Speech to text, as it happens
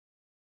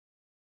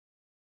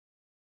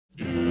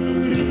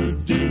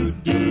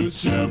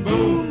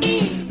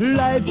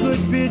life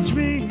could be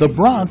dreamed. The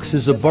Bronx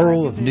is a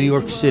borough of New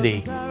York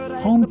City,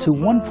 home to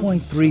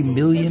 1.3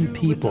 million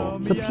people,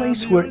 the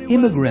place where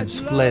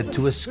immigrants fled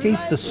to escape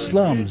the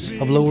slums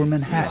of lower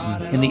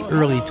Manhattan in the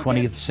early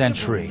 20th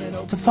century,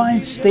 to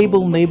find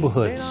stable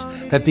neighborhoods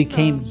that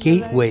became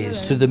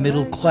gateways to the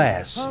middle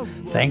class,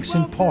 thanks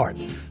in part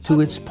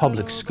to its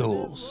public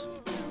schools.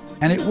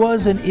 And it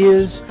was and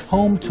is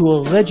home to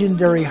a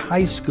legendary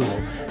high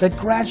school that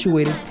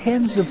graduated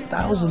tens of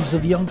thousands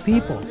of young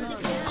people.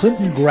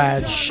 Clinton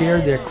grads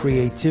shared their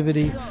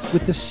creativity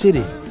with the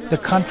city, the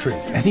country,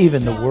 and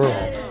even the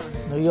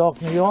world. New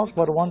York, New York,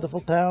 what a wonderful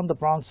town. The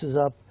Bronx is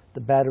up,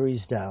 the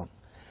battery's down.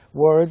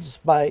 Words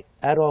by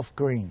Adolph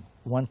Green,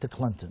 went to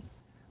Clinton.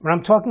 When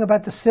I'm talking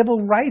about the civil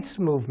rights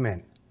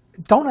movement,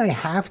 don't I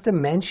have to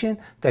mention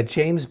that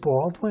James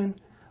Baldwin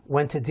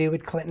went to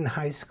DeWitt Clinton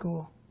High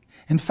School?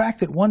 In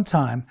fact, at one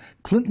time,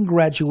 Clinton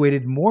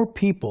graduated more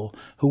people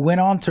who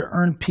went on to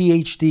earn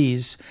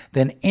PhDs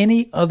than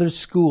any other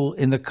school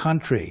in the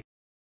country.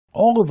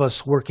 All of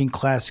us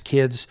working-class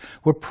kids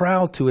were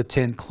proud to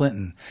attend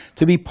Clinton,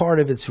 to be part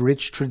of its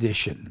rich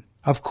tradition.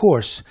 Of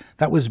course,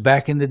 that was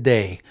back in the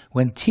day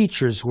when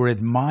teachers were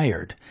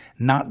admired,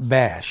 not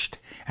bashed,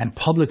 and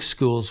public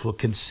schools were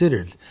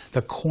considered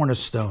the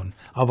cornerstone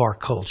of our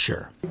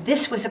culture.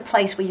 This was a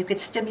place where you could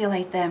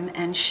stimulate them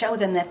and show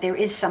them that there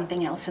is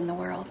something else in the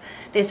world.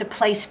 There's a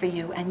place for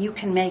you, and you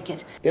can make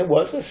it. There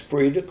was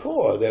esprit de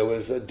corps. There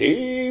was a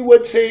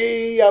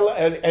DWC.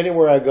 And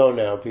anywhere I go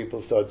now, people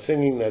start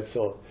singing that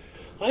song.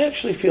 I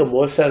actually feel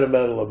more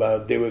sentimental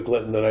about DeWitt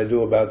Clinton than I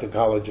do about the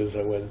colleges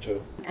I went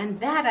to. And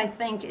that, I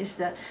think, is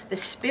the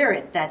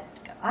spirit that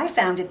I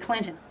found at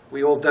Clinton.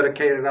 We all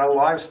dedicated our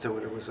lives to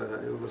it. It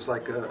was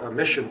like a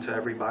mission to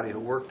everybody who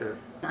worked there.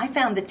 I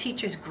found the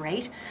teachers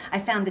great. I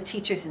found the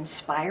teachers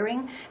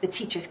inspiring. The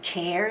teachers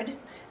cared.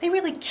 They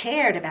really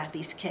cared about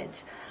these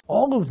kids.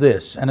 All of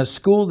this, and a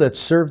school that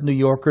served New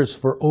Yorkers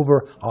for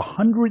over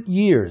 100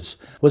 years,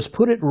 was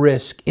put at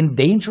risk, in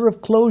danger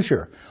of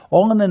closure,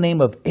 all in the name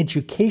of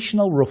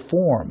educational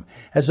reform,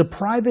 as a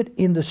private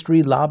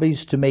industry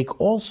lobbies to make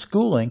all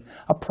schooling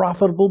a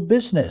profitable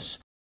business.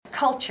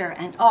 Culture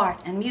and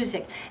art and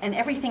music and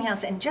everything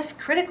else, and just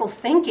critical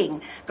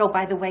thinking go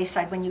by the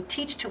wayside when you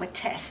teach to a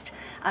test.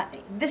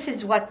 This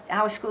is what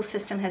our school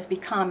system has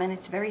become, and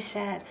it's very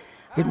sad.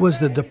 It was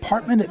the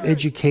Department of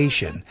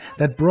Education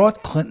that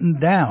brought Clinton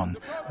down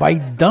by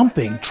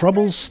dumping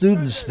troubled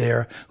students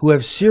there who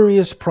have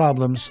serious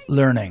problems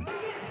learning.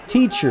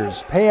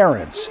 Teachers,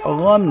 parents,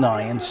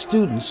 alumni, and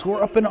students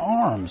were up in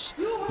arms,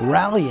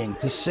 rallying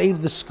to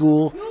save the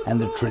school and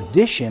the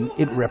tradition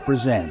it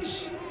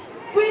represents.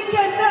 We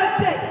cannot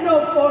take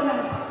no for an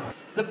answer.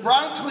 The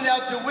Bronx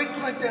without DeWitt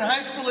Clinton High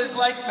School is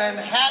like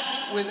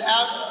Manhattan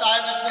without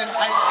Stuyvesant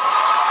High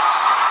School.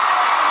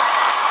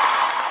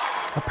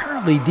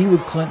 Apparently,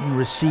 DeWitt Clinton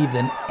received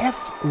an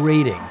F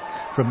rating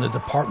from the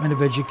Department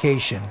of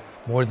Education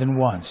more than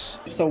once.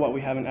 So what, we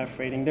have an F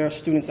rating. There are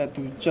students that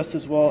do just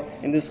as well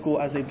in this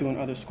school as they do in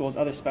other schools,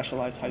 other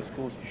specialized high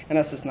schools, and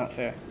that's just not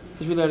fair.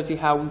 It's really hard to see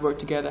how we work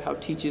together, how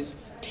teachers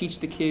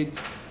teach the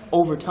kids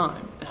over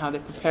time, and how they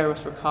prepare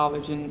us for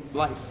college and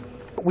life.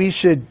 We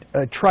should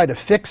try to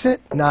fix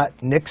it, not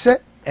nix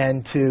it,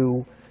 and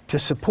to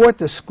support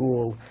the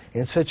school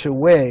in such a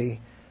way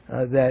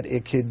that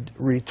it could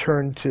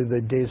return to the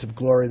days of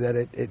glory that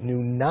it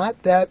knew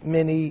not that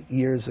many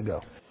years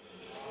ago.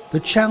 The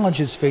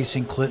challenges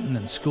facing Clinton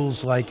and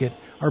schools like it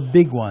are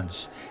big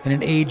ones in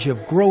an age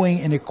of growing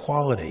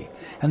inequality,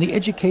 and the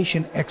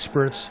education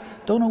experts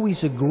don't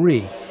always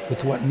agree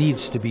with what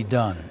needs to be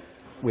done.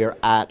 We're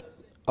at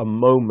a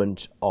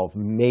moment of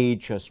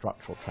major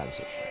structural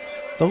transitions.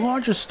 The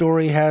larger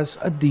story has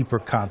a deeper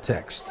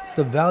context,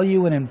 the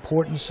value and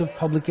importance of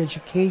public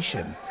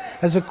education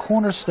as a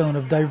cornerstone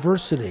of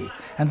diversity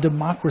and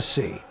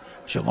democracy,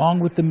 which, along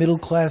with the middle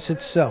class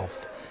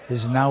itself,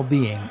 is now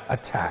being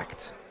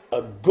attacked.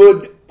 A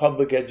good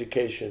public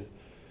education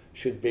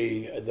should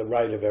be the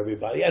right of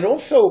everybody. And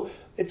also,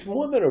 it's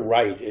more than a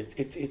right.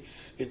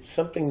 It's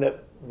something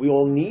that we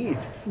all need.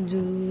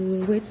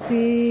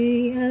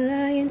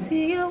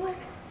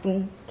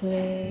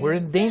 We're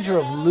in danger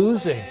of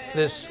losing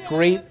this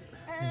great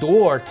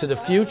door to the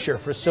future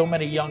for so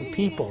many young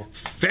people.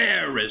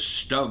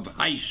 Fairest of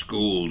high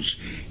schools.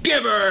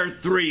 Give her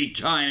 3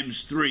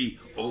 times 3.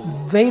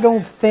 Oh. They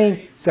don't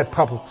think that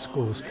public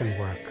schools can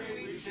work.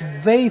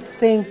 They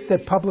think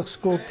that public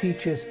school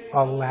teachers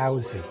are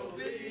lousy.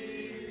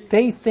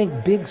 They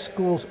think big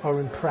schools are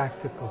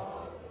impractical.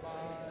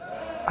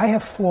 I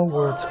have 4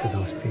 words for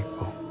those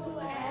people.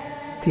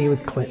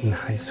 DeWitt Clinton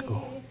High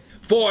School.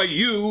 For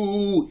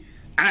you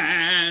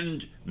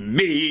and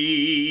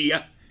me.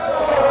 For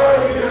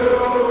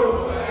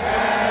you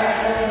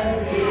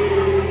and me.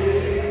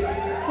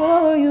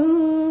 For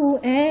you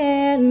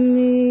and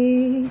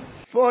me.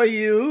 For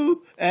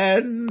you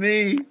and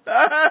me.